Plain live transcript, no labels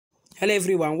Hello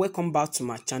everyone, welcome back to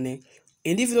my channel.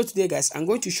 In this video today guys, I'm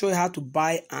going to show you how to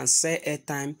buy and sell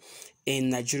airtime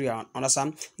in Nigeria.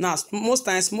 Understand? Now most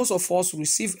times most of us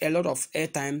receive a lot of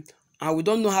airtime and we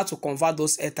don't know how to convert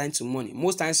those airtime to money.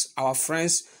 Most times our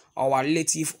friends, our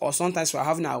relative, or sometimes we're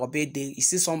having our birthday, you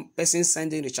see some person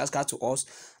sending recharge card to us,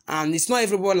 and it's not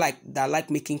everybody like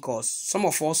making calls. Some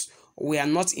of us, we are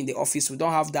not in the office, we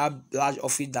don't have that large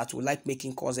office that we like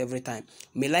making calls every time.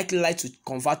 We may likely like to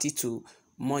convert it to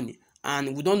money,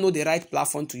 and we don't know the right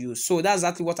platform to use. So that's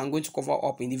exactly what I'm going to cover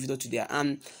up in the video today.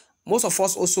 And most of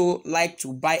us also like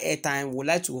to buy airtime, we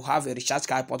like to have a recharge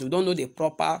card, but we don't know the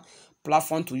proper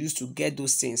platform to use to get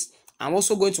those things. I'm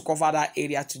also going to cover that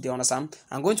area today. Understand?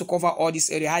 I'm going to cover all this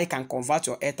area, how you can convert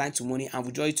your airtime to money and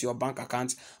withdraw it to your bank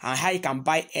account, and how you can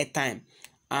buy airtime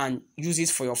and use it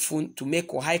for your phone to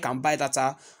make, or how you can buy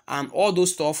data and all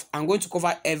those stuff. I'm going to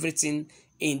cover everything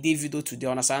in this video today.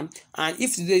 Understand? And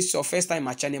if today is your first time on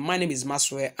my channel, my name is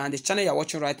Maswell, and the channel you're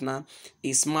watching right now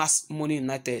is Mass Money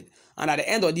United. And at the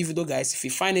end of the video guys, if you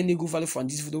find any good value from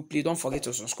this video, please don't forget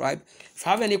to subscribe. If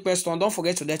you have any question, don't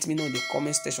forget to let me know in the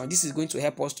comment section. This is going to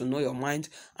help us to know your mind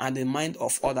and the mind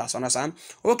of others. Understand?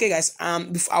 Okay guys,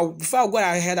 before I go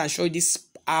ahead and show you this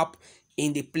app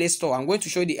in the Play Store, I'm going to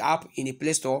show you the app in the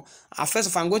Play Store. And first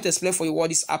of all, I'm going to explain for you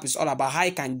what this app is all about, how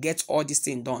you can get all this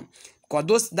thing done.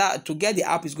 Because to get the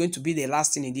app is going to be the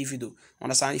last thing in the video.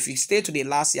 Understand? If you stay to the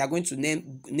last, you are going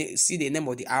to see the name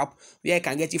of the app where you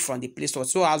can get it from the Play Store.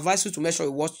 So I advise you to make sure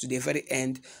you watch to the very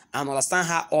end and understand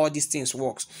how all these things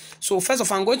works. So first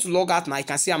of all, I'm going to log out now. You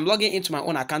can see I'm logging into my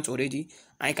own account already,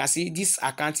 and you can see this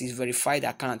account is verified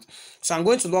account. So I'm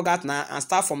going to log out now and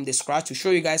start from the scratch to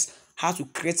show you guys how to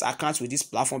create accounts with this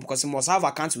platform, because you must have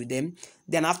accounts with them.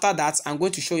 Then after that, I'm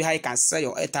going to show you how you can sell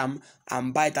your airtime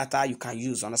and buy data you can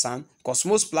use. Understand? Because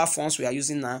most platforms we are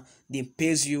using now, they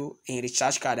pays you in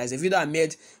recharge card. There's a video I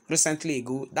made recently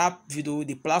ago. That video,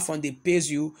 the platform, they pays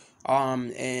you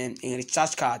in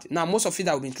recharge card. Now most of you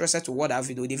that will be interested to watch that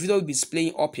video, the video will be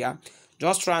displaying up here.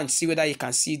 Just try and see whether you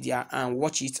can see it there and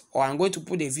watch it, or I'm going to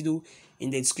put the video in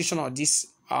the description of this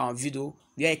video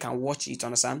where you can watch it.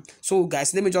 Understand? So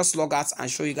guys, let me just log out and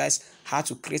show you guys how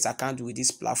to create account with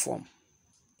this platform.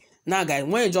 Now guys,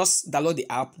 when you just download the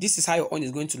app, this is how your own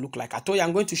is going to look like. I told you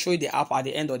I'm going to show you the app at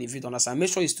the end of the video. Understand? Make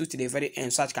sure you stay to the very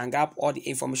end so that you can grab all the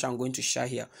information I'm going to share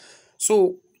here.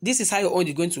 So this is how your own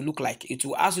is going to look like. It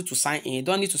will ask you to sign in. You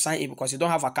don't need to sign in because you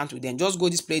don't have account with them. Just go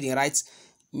display the right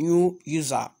new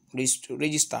user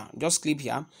register. Just click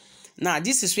here. Now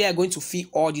this is where I'm going to fill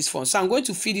all these forms. So I'm going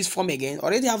to fill this form again.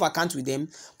 Already have account with them,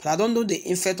 but I don't know the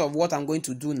effect of what I'm going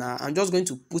to do now. I'm just going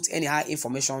to put any high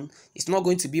information. It's not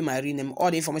going to be my real name.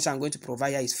 All the information I'm going to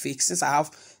provide here is fake since I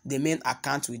have the main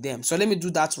account with them. So let me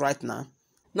do that right now.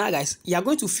 Now guys, you are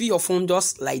going to fill your form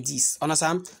just like this.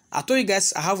 Understand? I told you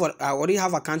guys I already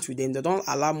have account with them. They don't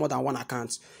allow more than one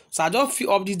account. So I don't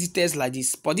fill up these details like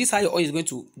this. But this is how your own is going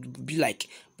to be like.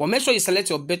 But make sure you select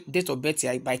your date of birth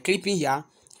here by clicking here.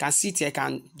 You can see it here. You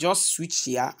can just switch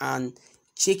here and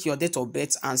check your date of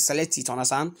birth and select it.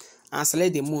 Understand? And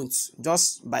select the month.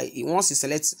 Just by once you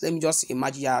select, let me just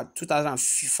imagine here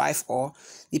 2005, or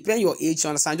depending your age.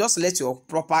 Understand? Just select your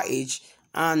proper age,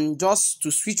 and just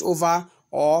to switch over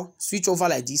or switch over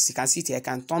like this, you can see it here. You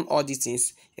can turn all these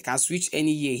things. You can switch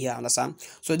any year here. Understand?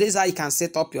 So this is how you can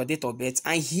set up your date of birth.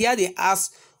 And here they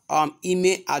ask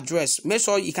email address. Make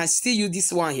sure you can still use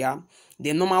this one here,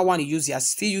 the normal one you use here.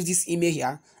 Still use this email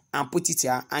here and put it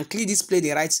here, and click display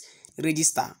the right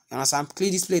register. Understand?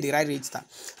 Click display the right register,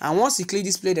 and once you click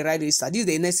display the right register, this is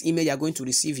the next email you are going to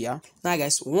receive here. Now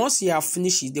guys, once you have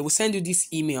finished it, they will send you this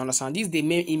email. Understand? This is the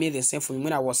main email they sent for me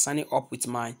when I was signing up with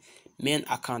my main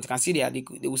account. You can see there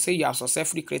they will say you have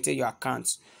successfully created your account.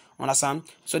 Understand?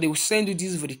 So they will send you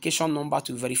this verification number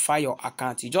to verify your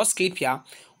account. You just click here.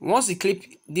 Once you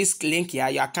click this link here,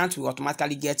 your account will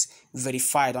automatically get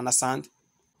verified. Understand?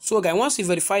 So guys, once you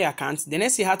verify your account, the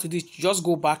next thing you have to do is just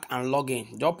go back and log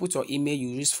in. Just put your email you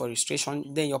use for registration,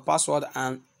 then your password,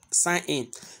 and sign in.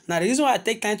 Now the reason why I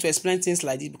take time to explain things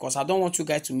like this, because I don't want you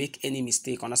guys to make any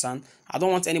mistake. Understand? I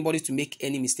don't want anybody to make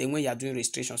any mistake when you are doing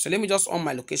registration. So let me just on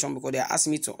my location because they are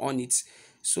asking me to on it.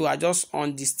 So I just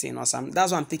on this thing. Awesome.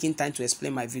 That's why I'm taking time to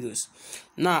explain my videos.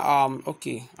 Now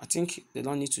okay, I think they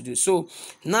don't need to do. So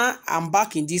now I'm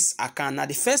back in this account. Now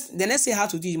the next thing you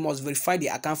have to do, you must verify the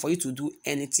account for you to do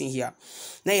anything here.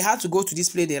 Now you have to go to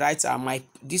display the right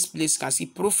this place. You can see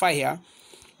profile here.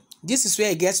 This is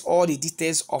where it gets all the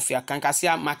details of your account. You can see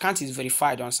my account is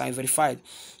verified. Understand? Verified.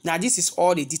 Now this is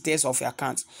all the details of your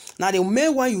account. Now the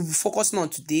main one you'll be focusing on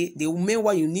today, the main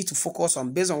one you need to focus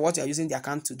on based on what you're using the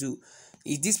account to do,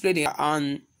 is display the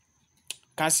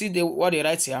can see what they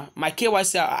write here. My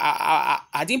KYC,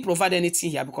 I didn't provide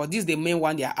anything here because this is the main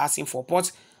one they are asking for.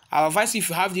 But I advise you, if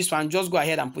you have this one, just go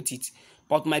ahead and put it.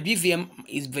 But my BVM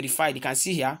is verified. You can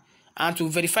see here. And to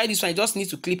verify this one, you just need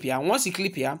to click here. Once you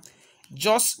click here,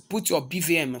 just put your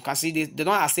BVM. You can see they don't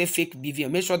accept fake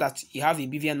BVM. Make sure that you have a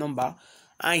BVM number.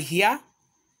 And here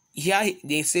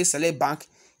they say select bank.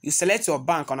 You select your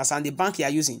bank, understand, the bank you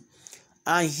are using.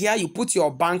 And here you put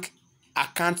your bank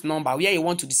account number where you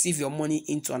want to receive your money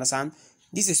into, understand.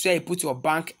 This is where you put your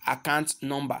bank account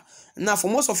number. Now, for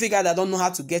most of you guys that don't know how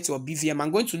to get your BVM,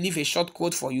 I'm going to leave a short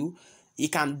code for you. You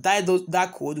can dial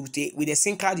that code with a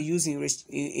SIM card you use in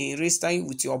registering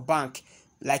with your bank,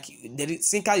 like the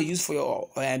SIM card you use for your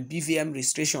BVM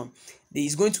registration.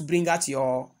 It's going to bring out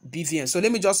your BVM. So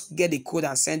let me just get the code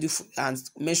and send you and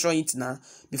mention it now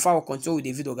before I continue with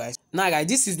the video, guys. Now, guys,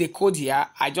 this is the code here.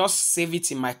 I just save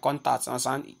it in my contacts.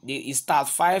 Understand? It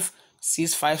starts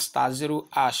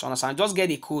 565*0#. Understand? Just get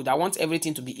the code. I want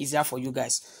everything to be easier for you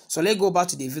guys. So let's go back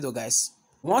to the video, guys.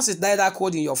 Once it's dial that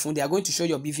code in your phone, they are going to show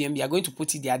your BVM. They are going to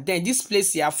put it there. Then this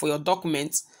place here for your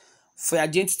documents, for your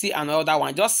identity and all that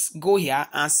one, just go here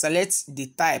and select the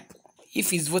type.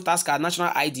 If it's voter's card,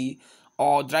 national ID,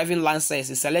 or driving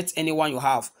license, select any one you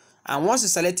have. And once you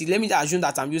select it, let me assume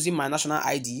that I'm using my national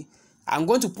ID. I'm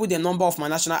going to put the number of my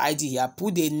national ID here,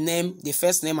 put the name, the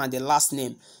first name and the last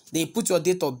name. Then you put your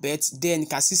date of birth. Then you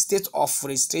can see state of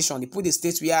registration. You put the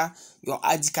state where your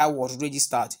ID card was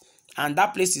registered. And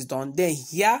that place is done. Then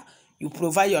here you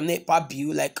provide your NEPA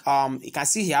bill, like you can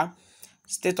see here,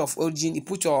 state of origin. You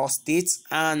put your state,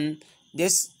 and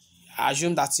this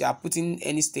assume that you are putting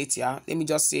any state here. Let me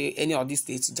just say any of these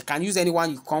states. You can use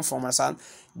anyone you come from, understand.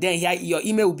 Then here your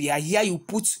email will be here. Here you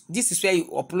put, this is where you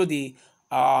upload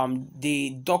the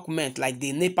document, like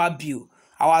the NEPA bill.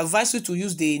 I will advise you to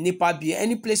use the NEPA bill.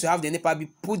 Any place you have the NEPA bill,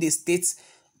 put the state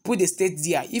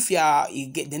there. If you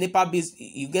get the NEPA bill,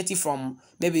 you get it from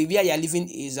maybe where you are living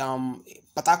is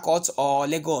Port Harcourt or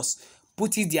Lagos.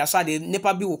 Put it there so that the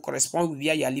NEPA bill will correspond with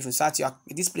where you are living, so that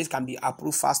this place can be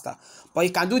approved faster. But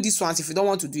you can do this once. If you don't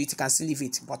want to do it, you can still leave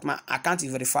it. But my account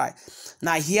is verified.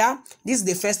 Now here, this is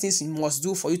the first thing you must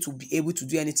do for you to be able to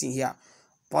do anything here.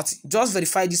 But just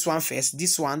verify this one first.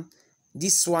 This one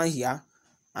here,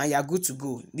 and you are good to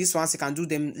go. This ones you can do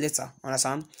them later.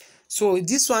 Understand? So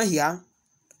this one here,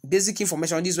 basic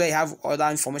information. This is where you have other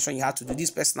information you have to do.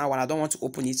 This personal one, I don't want to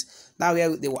open it. That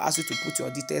way they will ask you to put your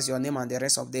details, your name, and the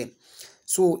rest of them.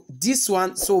 So this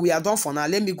one, so we are done for now.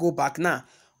 Let me go back now.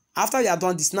 After we are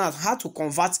done this, now how to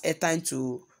convert airtime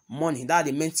to money. That's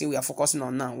the main thing we are focusing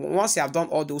on now. Once you have done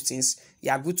all those things,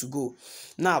 you are good to go.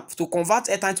 Now to convert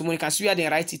airtime to money, you can see where they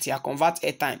write it here, convert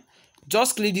airtime.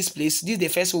 Just click this place. This is the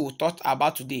first one we talked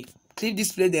about today. Click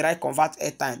this place, they write convert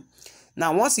airtime.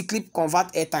 Now once you click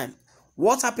convert airtime,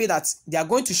 what happens that they are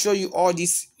going to show you all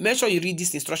this. Make sure you read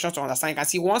this instruction to understand. You can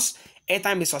see once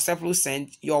airtime is successfully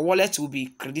sent, your wallet will be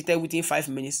credited within 5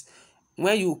 minutes.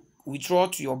 When you withdraw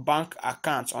to your bank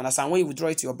account, understand, when you withdraw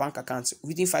it to your bank account,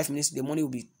 within 5 minutes the money will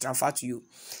be transferred to you.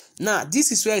 Now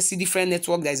this is where you see different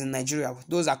network that is in Nigeria.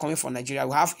 Those are coming from Nigeria.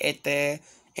 We have Airtel,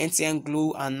 NTN,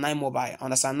 Glo, and 9mobile.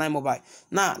 Understand, 9mobile.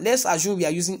 Now let's assume we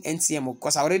are using NTM,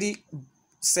 because I already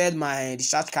said my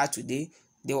recharge card today.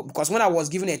 Because when I was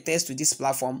giving a test to this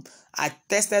platform, I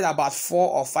tested about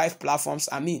 4 or 5 platforms.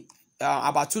 I mean,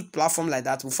 about 2 platforms like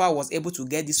that before I was able to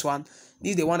get this one.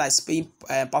 This is the one that's paying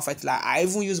perfectly. I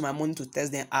even use my money to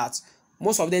test them out.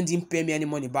 Most of them didn't pay me any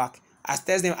money back. I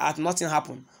tested them out, nothing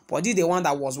happened. But this is the one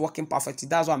that was working perfectly.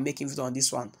 That's why I'm making video on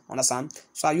this one. Understand?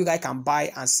 So you guys can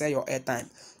buy and sell your airtime.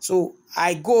 So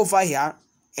I go over here,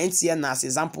 NTN as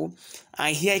example,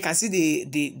 and here you can see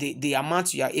the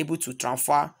amount you are able to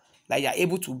transfer. Like you are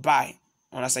able to buy,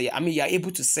 understand? I mean, you are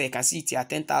able to sell. You can see it here,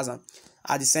 10,000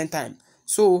 at the same time.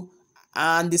 So,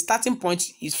 and the starting point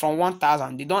is from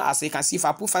 1,000. They don't ask. You can see if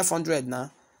I put 500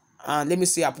 now, and let me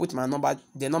say I put my number,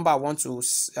 the number I want to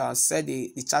sell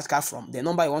the charge card from, the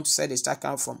number I want to sell the charge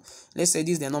card from. Let's say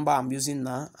this is the number I'm using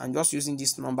now. I'm just using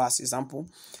this number as example.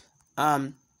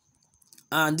 And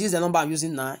this is the number I'm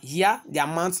using now. Here, the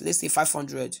amount, let's say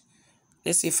 500.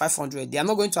 Let's say 500. They are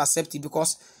not going to accept it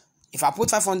because if I put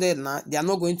 500 now, they are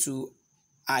not going to.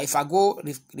 If I go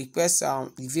request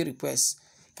review request,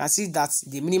 you can see that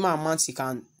the minimum amount you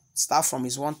can start from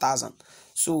is 1,000.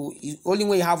 So only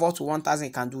when you have up to 1,000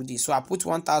 you can do this. So I put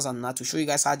 1,000 now to show you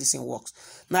guys how this thing works.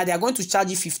 Now they are going to charge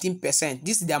you 15%.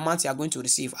 This is the amount you are going to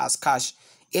receive as cash,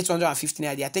 850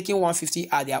 naira. They are taking 150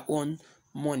 at their own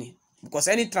money, because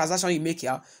any transaction you make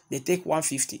here, they take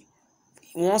 150.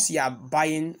 Once you are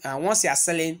buying, once you are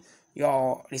selling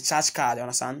your recharge card, you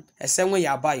understand? Except when you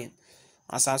are buying,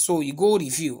 understand. So you go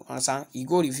review, understand, you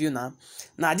go review now.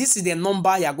 Now this is the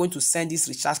number you are going to send this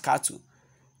recharge card to.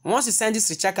 Once you send this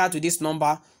recharge card to this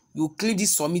number, you click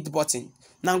this submit button.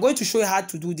 Now I'm going to show you how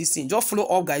to do this thing. Just follow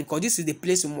up, guys, because this is the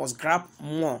place you must grab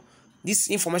more.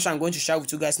 This information I'm going to share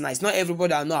with you guys now, it's not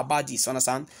everybody that know about this,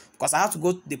 understand, because I have to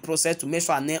go through the process to make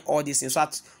sure I know all these things so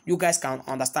that you guys can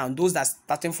understand, those that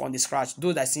starting from the scratch,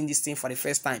 those that seeing this thing for the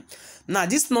first time. Now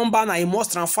this number, now you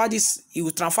must transfer this, you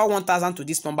will transfer 1,000 to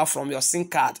this number from your SIM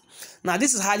card. Now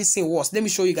this is how this thing works. Let me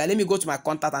show you guys. Let me go to my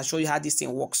contact and show you how this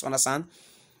thing works, understand.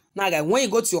 Now guys, when you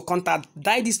go to your contact,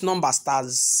 dial this number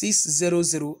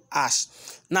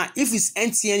 *600#. Now if it's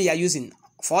MTN you are using,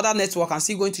 for other network, I'm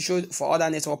still going to show you for other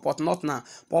network, but not now.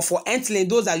 But for MTN,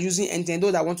 those that are using MTN,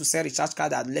 those that want to sell recharge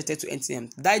card that are related to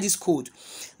MTN, dial this code.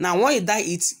 Now when you dial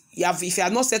it, if you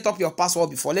have not set up your password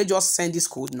before, let's just send this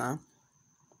code now.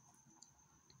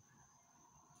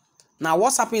 Now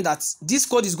what's happening that this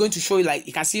code is going to show you, like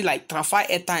you can see, like transfer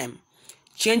airtime,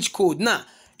 change code. Now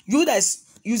you guys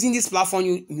using this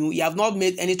platform, you have not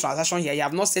made any transaction here, you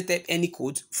have not set up any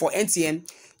code. For MTN,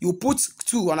 you put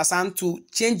 2, understand, to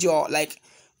change your, like,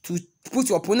 to put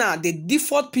your PIN. Now the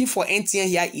default PIN for MTN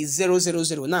here is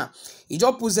 000. Now you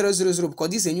just put 000 because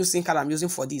this is a new SIM card I'm using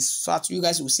for this, so that you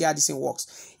guys will see how this thing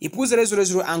works. You put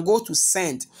 000 and go to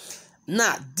send.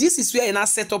 Now this is where you now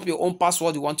set up your own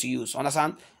password you want to use,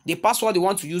 understand, the password you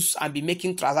want to use and be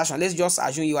making transaction. Let's just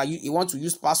assume you want to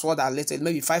use password that related,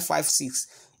 maybe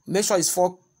 556. Make sure it's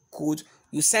 4 code.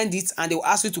 You send it and they will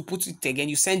ask you to put it again.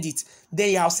 You send it, then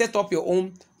you have set up your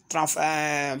own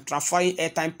transferring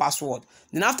airtime password.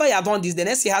 Then after you have done this, the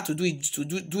next thing you have to do is to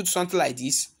do something like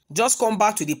this. Just come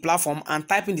back to the platform and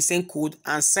type in the same code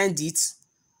and send it.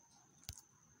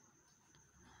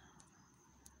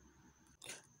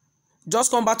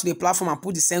 Just come back to the platform and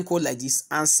put the same code like this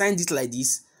and send it like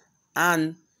this.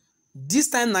 And this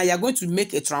time now you are going to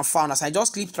make a transfer. As I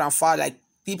just click transfer, like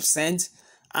click send,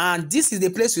 and this is the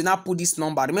place you now put this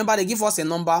number. Remember, they give us a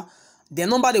number. The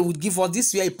number they would give us, this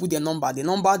is where you put the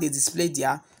number they display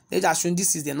there. Let's assume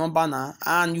this is the number now,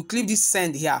 and you click this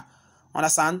send here,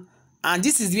 understand, and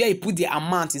this is where you put the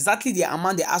amount, exactly the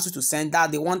amount they ask you to send,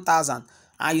 that the 1,000,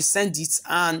 and you send it,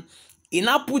 and you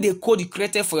now put the code you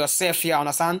created for yourself here,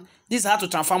 understand. This is how to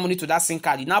transfer money to that SIM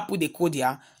card. You now put the code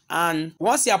here, and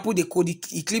once you have put the code,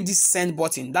 you click this send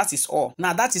button. That is all.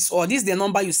 Now that is all. This is the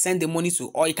number you send the money to,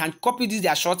 or you can copy this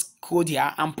their short code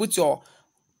here and put your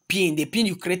PIN, the PIN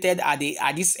you created at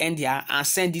this end here, and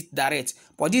send it direct.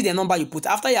 But this is the number you put.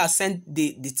 After you have sent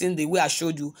the thing the way I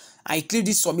showed you, and you click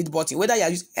this submit button, whether you are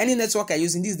using any network you're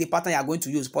using, this is the pattern you are going to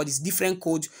use, but it's different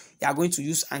code you are going to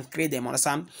use and create them,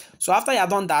 understand. So after you have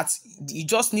done that, you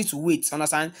just need to wait,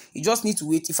 understand. You just need to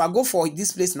wait. If I go for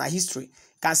this place in my history, you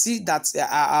can see that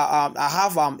I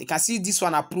have you can see this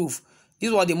one approved.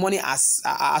 This was the money I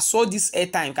saw this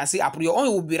airtime. You can see approved. Your own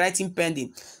will be writing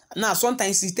pending. Now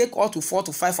sometimes it take up to 4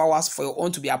 to 5 hours for your own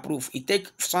to be approved. It take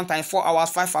sometimes 4 hours,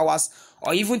 5 hours,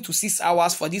 or even to 6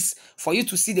 hours for you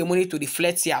to see the money to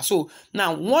reflect here. So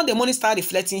now once the money start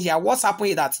reflecting here, what's happening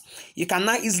is that you can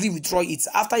now easily withdraw it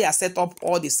after you have set up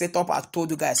all the setup I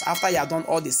told you guys. After you have done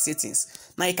all the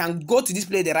settings, now you can go to this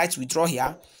place, the right withdraw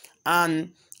here,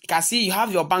 and you can see you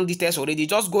have your bank details already.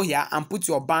 Just go here and put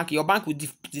your bank. Your bank will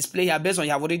display here based on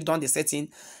you have already done the setting,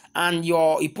 and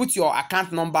you put your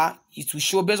account number. It will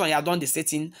show based on you have done the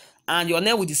setting, and your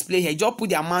name will display here. Just put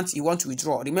the amount you want to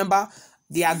withdraw. Remember,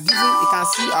 they are giving. You can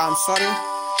see. Sorry.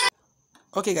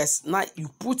 Okay, guys. Now you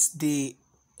put the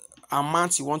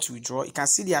amount you want to withdraw. You can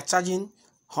see they are charging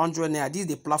 100 naira. This is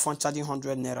the platform charging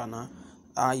 100 naira now.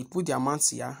 You put the amount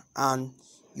here, and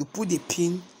you put the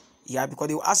PIN. Yeah, because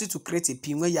they will ask you to create a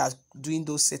PIN when you are doing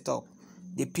those setup.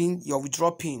 The PIN, your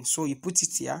withdraw PIN. So you put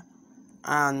it here,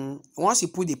 and once you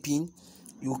put the PIN,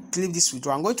 you click this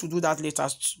withdraw. I'm going to do that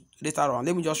later on.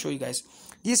 Let me just show you guys.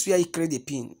 This is where you create the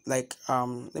PIN. Like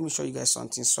let me show you guys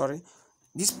something. Sorry,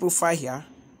 this profile here,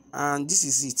 and this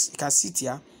is it. You can see it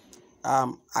here.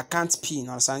 Account PIN.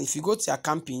 Understand? If you go to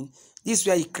account PIN, this is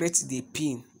where you create the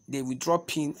PIN. The withdraw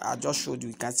PIN I just showed you.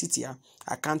 You can see it here.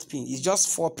 Account PIN. It's just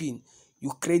 4 PIN.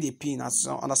 You create a PIN,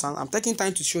 understand. I'm taking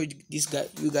time to show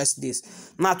you guys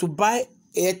this. Now to buy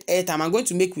airtime, I'm going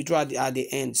to make withdrawal at the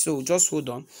end, so just hold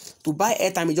on. To buy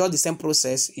airtime, it's just the same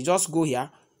process. You just go here,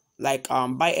 like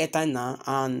buy airtime now,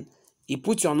 and you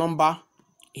put your number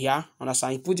here,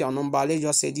 understand. You put your number. Let's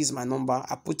just say this is my number.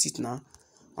 I put it now,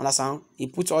 understand. You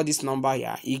put all this number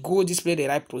here. You go display the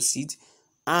right proceed,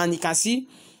 and you can see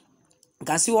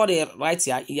what they write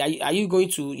here. Are you going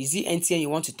to, is it MTN you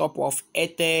want to top off,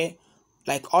 Airtel,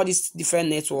 like all these different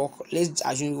network? Let's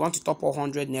assume you want to top up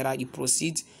 100 naira. You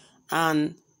proceed,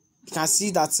 and you can see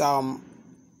that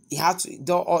you have to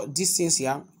do all these things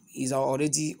here is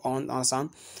already on,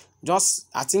 understand. Just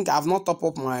I think I've not top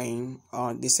up my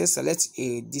they say select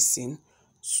a this thing.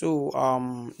 So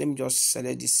let me just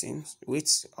select this thing. Wait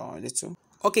little.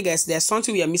 Okay guys, there's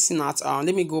something we are missing out.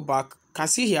 Let me go back. Can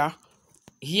see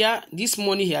here this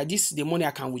money here, this is the money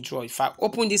I can withdraw. If I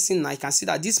open this thing now, you can see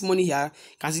that this money here,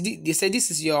 you can see they say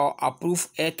this is your approved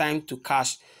airtime to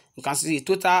cash. You can see the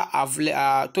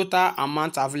total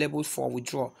amount available for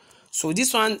withdrawal. So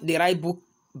this one, the right book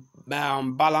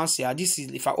balance here, this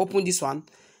is, if I open this one,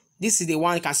 this is the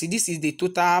one. You can see this is the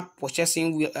total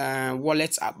purchasing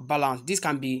wallet balance. This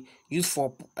can be used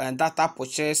for data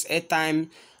purchase, airtime,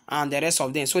 and the rest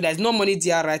of them. So there's no money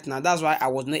there right now. That's why I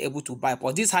was not able to buy.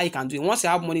 But this is how you can do it. Once you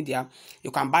have money there,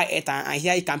 you can buy airtime, and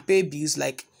here you can pay bills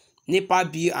like NEPA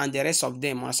bill and the rest of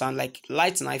them. And like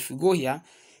light now, if you go here,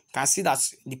 you can see that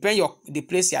the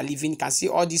place you are living. You can see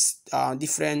all these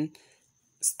different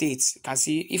states. You can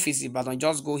see if it's Ibadan,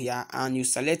 just go here and you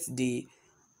select the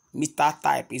meter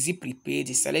type. Is it prepaid?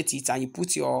 You select it and you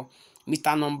put your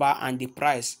meter number and the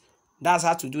price. That's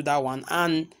how to do that one.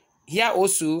 And here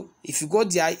also, if you go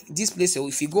there, this place,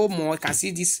 if you go more, you can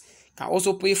see this. You can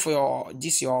also pay for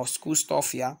your school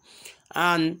stuff here.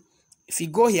 And if you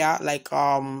go here, like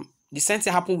the same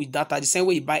thing happen with data. The same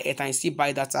way you buy airtime, you still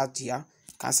buy data here.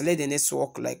 You can select the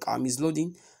network, like is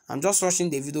loading. I'm just watching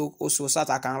the video also so that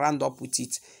I can round up with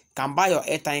it. You can buy your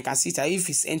airtime. You can see that if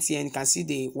it's NTN, you can see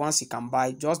the ones you can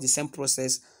buy. Just the same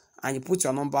process, and you put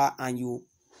your number and you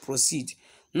proceed.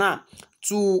 Now,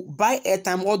 to buy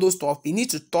airtime, all those stuff, you need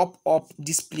to top up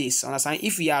this place. Understand?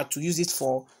 If you are to use it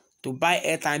to buy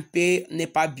airtime, pay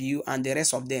NEPA bill, and the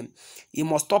rest of them, you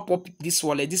must top up this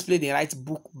wallet, display the right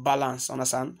book balance.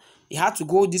 Understand? You have to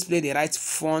go display the right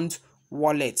fund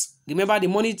wallet. Remember, the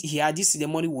money here, this is the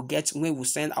money we'll get when we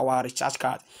send our recharge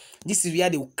card. This is where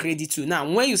they will credit you. Now,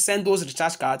 when you send those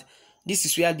recharge card, this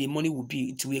is where the money will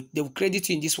be. They will credit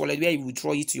you in this wallet where you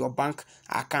withdraw it to your bank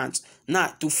account. Now,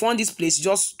 to fund this place,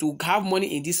 just to have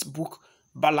money in this book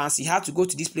balance, you have to go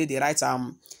to display the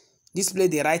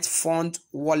right fund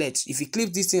wallet. If you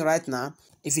click this thing right now,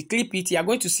 if you click it, you are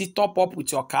going to see top up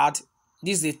with your card.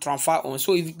 This is the transfer on.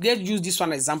 So if let's use this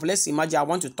one example, let's imagine I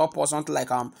want to top up something like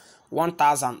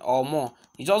 1,000 or more.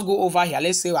 You just go over here.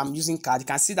 Let's say I'm using card. You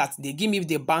can see that they give me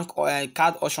the bank or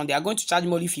card option. They are going to charge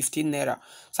me only 15 naira.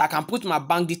 So I can put my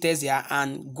bank details here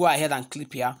and go ahead and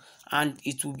click here, and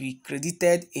it will be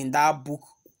credited in that book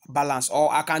balance.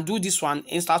 Or I can do this one,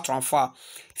 instant transfer.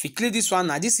 If you click this one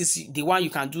now, this is the one you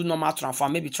can do normal transfer.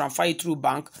 Maybe transfer it through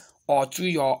bank or through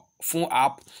your phone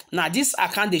app. Now this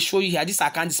account they show you here, this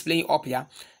account displaying up here,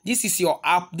 this is your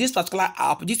app, this particular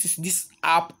app, this is this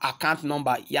app account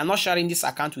number. You are not sharing this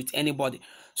account with anybody,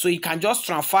 so you can just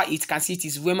transfer it. You can see it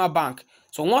is Wema Bank.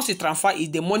 So once you transfer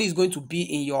it, the money is going to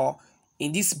be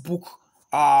in this book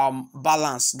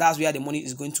balance. That's where the money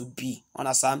is going to be.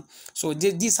 Understand? So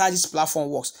this is how this platform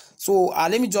works. So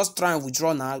let me just try and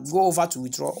withdraw now. Go over to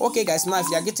withdraw. Okay guys, now if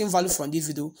you are getting value from this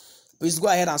video, please go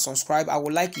ahead and subscribe. I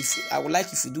would like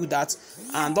if you do that,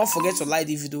 and don't forget to like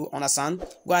the video. Understand?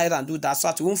 Go ahead and do that so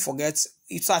that you won't forget.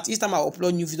 So that each time I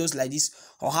upload new videos like this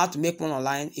on how to make money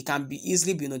online, it can be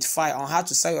easily be notified on how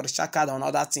to sell your recharge card and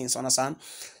other things. Understand?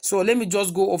 So let me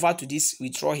just go over to this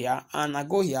withdraw here, and I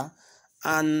go here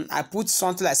and I put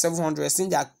something like 700.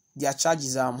 Since their charge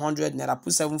is 100 naira, I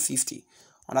put 750.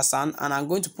 Understand? And I'm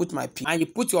going to put my pin, and you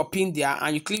put your pin there,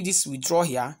 and you click this withdraw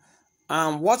here.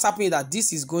 What's happening is that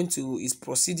this is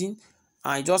proceeding,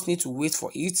 and you just need to wait for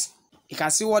it. You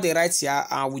can see what they write here.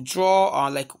 Withdraw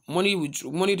like money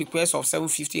request of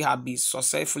 750 have been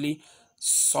successfully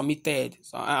submitted.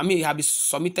 It have been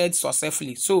submitted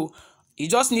successfully. So you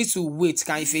just need to wait.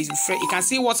 You can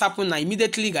see what's happening now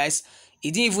immediately, guys.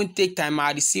 It didn't even take time.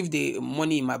 I received the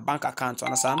money in my bank account.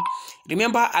 Understand?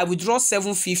 Remember, I withdraw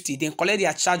 750, then collect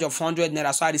their charge of 100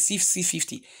 naira, so I received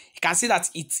 650. You can see that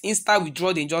it's instant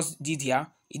withdrawal they just did here.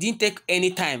 It didn't take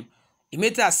any time.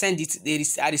 Immediately I send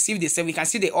it, I received the 7. You can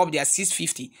see they up there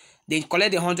 650. Then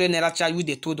collect the 100 naira charge which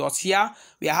they told us. Here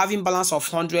we are having balance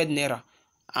of 100 naira.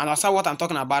 And that's what I'm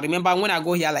talking about. Remember, when I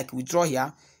go here like withdraw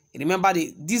here, remember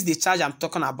this the charge I'm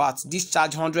talking about. This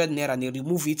charge 100 naira, they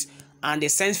remove it and they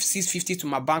send 650 to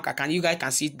my bank account. You guys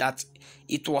can see that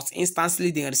it was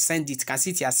instantly they send it. You can see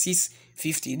it here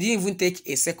 650. It didn't even take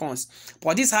a second.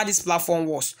 But this is how this platform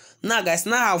works. Now guys,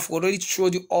 now I've already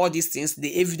showed you all these things,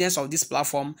 the evidence of this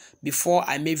platform before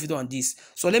I made video on this.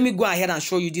 So let me go ahead and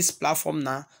show you this platform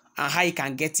now and how you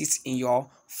can get it in your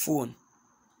phone.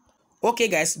 Okay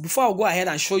guys, before I go ahead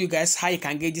and show you guys how you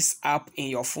can get this app in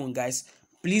your phone, guys,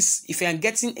 Please, if you are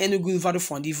getting any good value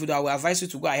from this video, I will advise you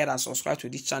to go ahead and subscribe to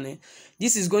this channel.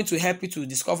 This is going to help you to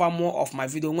discover more of my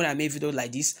video when I make videos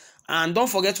like this. And don't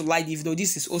forget to like the video.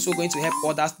 This is also going to help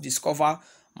others to discover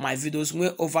my videos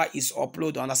whenever it's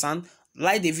uploaded. Understand?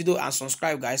 Like the video and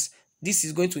subscribe, guys. This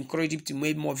is going to encourage you to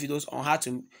make more videos on how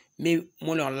to make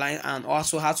money online and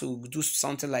also how to do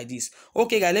something like this.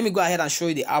 Okay, guys, let me go ahead and show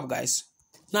you the app, guys.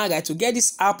 Now, guys, to get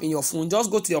this app in your phone, just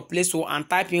go to your Play Store and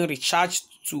type in recharge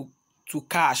to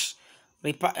cash.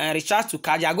 Recharge to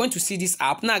cash. You are going to see this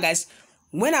app. Now, guys,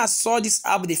 when I saw this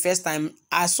app the first time,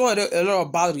 I saw a lot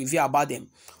of bad review about them,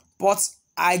 but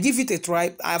I give it a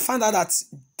try. I found out that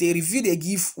the review they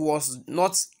give was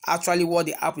not actually what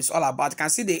the app is all about. You can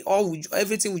see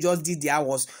everything we just did there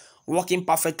was working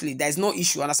perfectly. There is no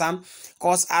issue, understand?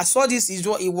 Because I saw this, it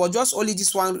was just only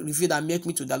this one review that made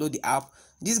me to download the app.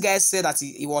 This guy said that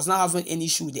he was not having any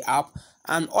issue with the app,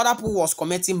 and other people was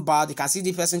commenting bad. You can see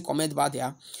the person comment bad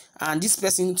there, and this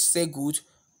person say good.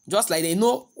 Just like they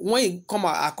know when you come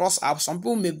across apps, some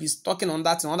people may be talking on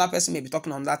that thing, another person may be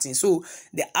talking on that thing. So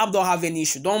the app don't have any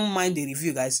issue. Don't mind the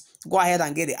review, guys. Go ahead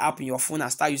and get the app in your phone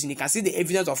and start using it. You can see the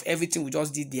evidence of everything we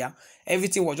just did there.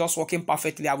 Everything was just working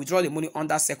perfectly. I withdraw the money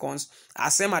under seconds. I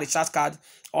send my recharge card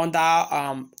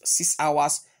under 6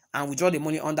 hours and withdraw the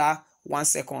money under 1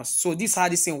 second. So this is how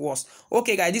this thing was.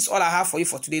 Okay, guys, this is all I have for you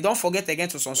for today. Don't forget again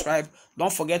to subscribe.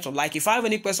 Don't forget to like. If I have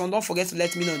any question, don't forget to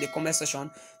let me know in the comment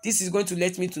section. This is going to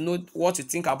let me to know what you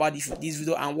think about this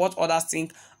video and what others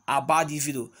think about this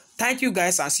video. Thank you,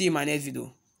 guys, and see you in my next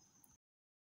video.